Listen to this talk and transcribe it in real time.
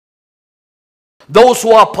those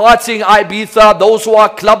who are partying Ibiza, those who are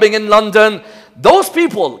clubbing in London, those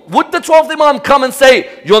people, would the 12th Imam come and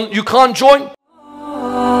say, you can't join?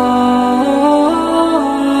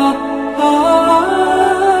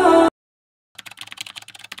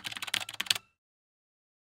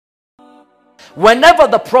 Whenever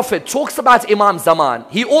the Prophet talks about Imam Zaman,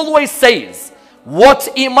 he always says, what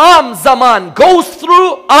Imam Zaman goes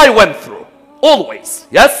through, I went through. Always,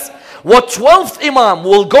 yes? What 12th Imam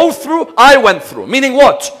will go through, I went through. Meaning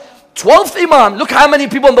what? 12th Imam, look how many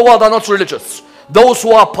people in the world are not religious. Those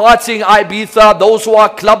who are partying Ibiza, those who are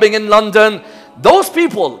clubbing in London, those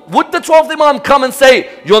people, would the 12th Imam come and say,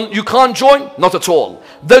 you can't join? Not at all.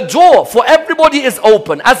 The door for everybody is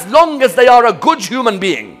open as long as they are a good human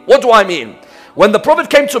being. What do I mean? When the Prophet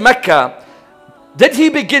came to Mecca, did he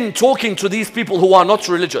begin talking to these people who are not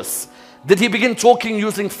religious? Did he begin talking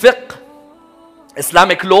using fiqh,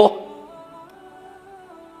 Islamic law?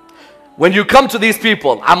 When you come to these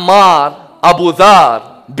people, Ammar, Abu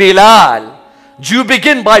Dhar, Bilal, do you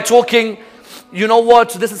begin by talking, you know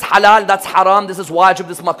what, this is halal, that's haram, this is wajib,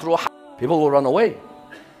 this is makruh? People will run away.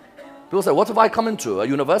 People say, what have I come into? A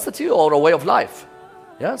university or a way of life?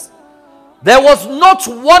 Yes? There was not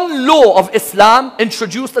one law of Islam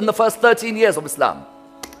introduced in the first 13 years of Islam.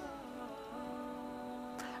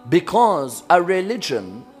 Because a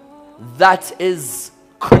religion that is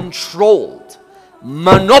controlled,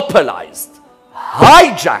 monopolized,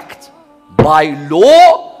 hijacked by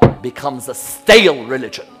law becomes a stale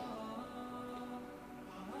religion.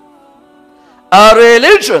 A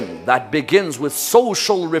religion that begins with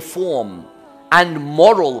social reform and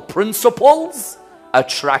moral principles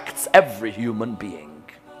attracts every human being.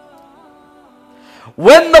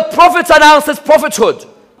 When the Prophet announced his prophethood,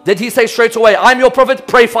 did he say straight away, I'm your prophet,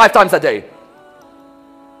 pray 5 times a day?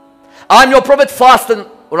 I'm your prophet, fast in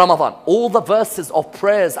Ramadan. All the verses of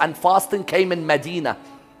prayers and fasting came in Medina.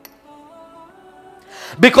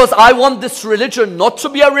 Because I want this religion not to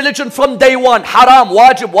be a religion from day one. Haram,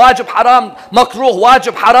 wajib, wajib, haram, makruh,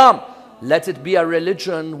 wajib, haram. Let it be a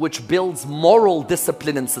religion which builds moral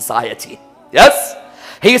discipline in society. Yes?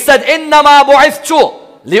 He said, إِنَّمَا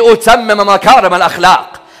بُعِثْتُ لِأُتَمِّمَ مَكَارِمَ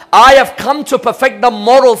الْأَخْلَاقِ. I have come to perfect the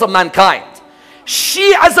morals of mankind.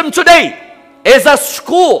 Shi'ism today is a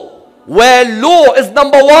school where law is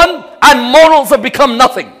number one and morals have become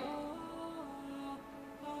nothing.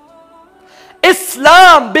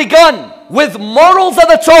 Islam began with morals at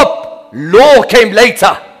the top. Law came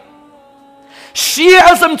later.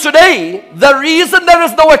 Shi'ism today, the reason there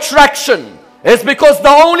is no attraction is because the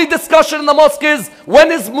only discussion in the mosque is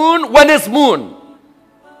when is moon, when is moon.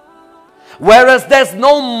 Whereas there's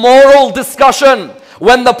no moral discussion.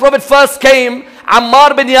 When the Prophet first came,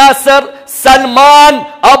 Ammar bin Yasir, Salman,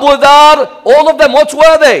 Abu Dhar, all of them, what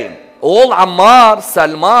were they? All Ammar,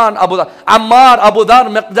 Salman, Abu Dhar. Ammar, Abu Dhar,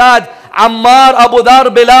 Miqdad, Ammar, Abu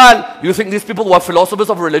Dhar, Bilal. You think these people were philosophers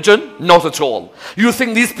of religion? Not at all. You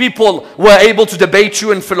think these people were able to debate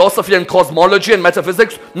you in philosophy and cosmology and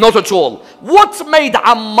metaphysics? Not at all. What made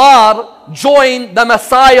Ammar join the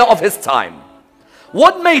Messiah of his time?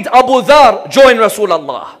 What made Abu Dhar join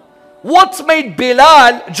Rasulullah? What made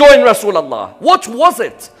Bilal join Rasulullah? What was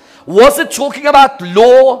it? Was it talking about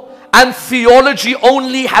law and theology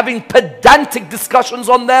only, having pedantic discussions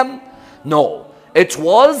on them? No. It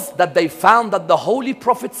was that they found that the Holy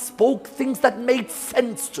Prophet spoke things that made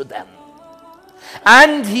sense to them.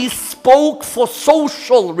 And he spoke for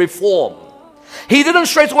social reform. He didn't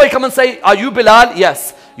straight away come and say, are you Bilal?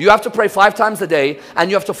 Yes. You have to pray 5 times a day, and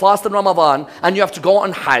you have to fast in Ramadan, and you have to go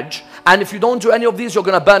on Hajj. And if you don't do any of these, you're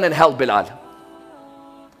going to burn in hell, Bilal.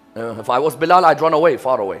 If I was Bilal, I'd run away,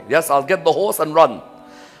 far away. Yes, I'll get the horse and run.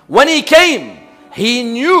 When he came, he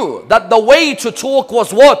knew that the way to talk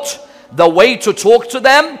was what? The way to talk to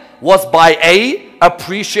them was by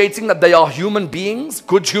appreciating that they are human beings,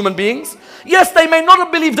 good human beings. Yes, they may not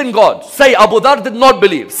have believed in God. Say Abu Dhar did not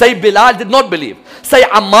believe. Say Bilal did not believe. Say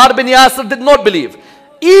Ammar bin Yasir did not believe.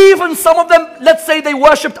 Even some of them, let's say they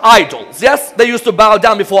worshipped idols. Yes, they used to bow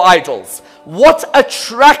down before idols. What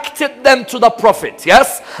attracted them to the Prophet?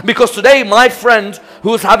 Yes, because today my friend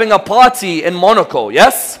who's having a party in Monaco,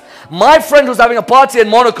 yes, my friend who's having a party in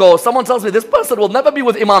Monaco, someone tells me this person will never be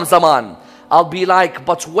with Imam Zaman. I'll be like,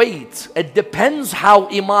 but wait, it depends how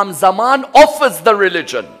Imam Zaman offers the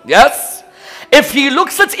religion. Yes? If he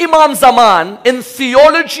looks at Imam Zaman in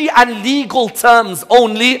theology and legal terms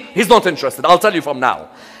only, he's not interested. I'll tell you from now.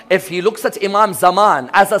 If he looks at Imam Zaman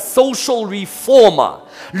as a social reformer,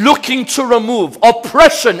 looking to remove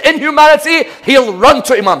oppression in humanity, he'll run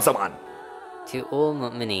to Imam Zaman. To all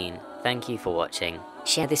mu'mineen, thank you for watching.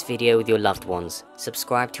 Share this video with your loved ones,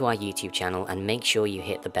 subscribe to our YouTube channel, and make sure you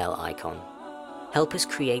hit the bell icon. Help us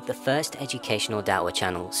create the first educational da'wah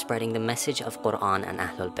channel spreading the message of Quran and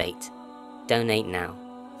Ahlelbayt. Donate now.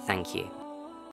 Thank you.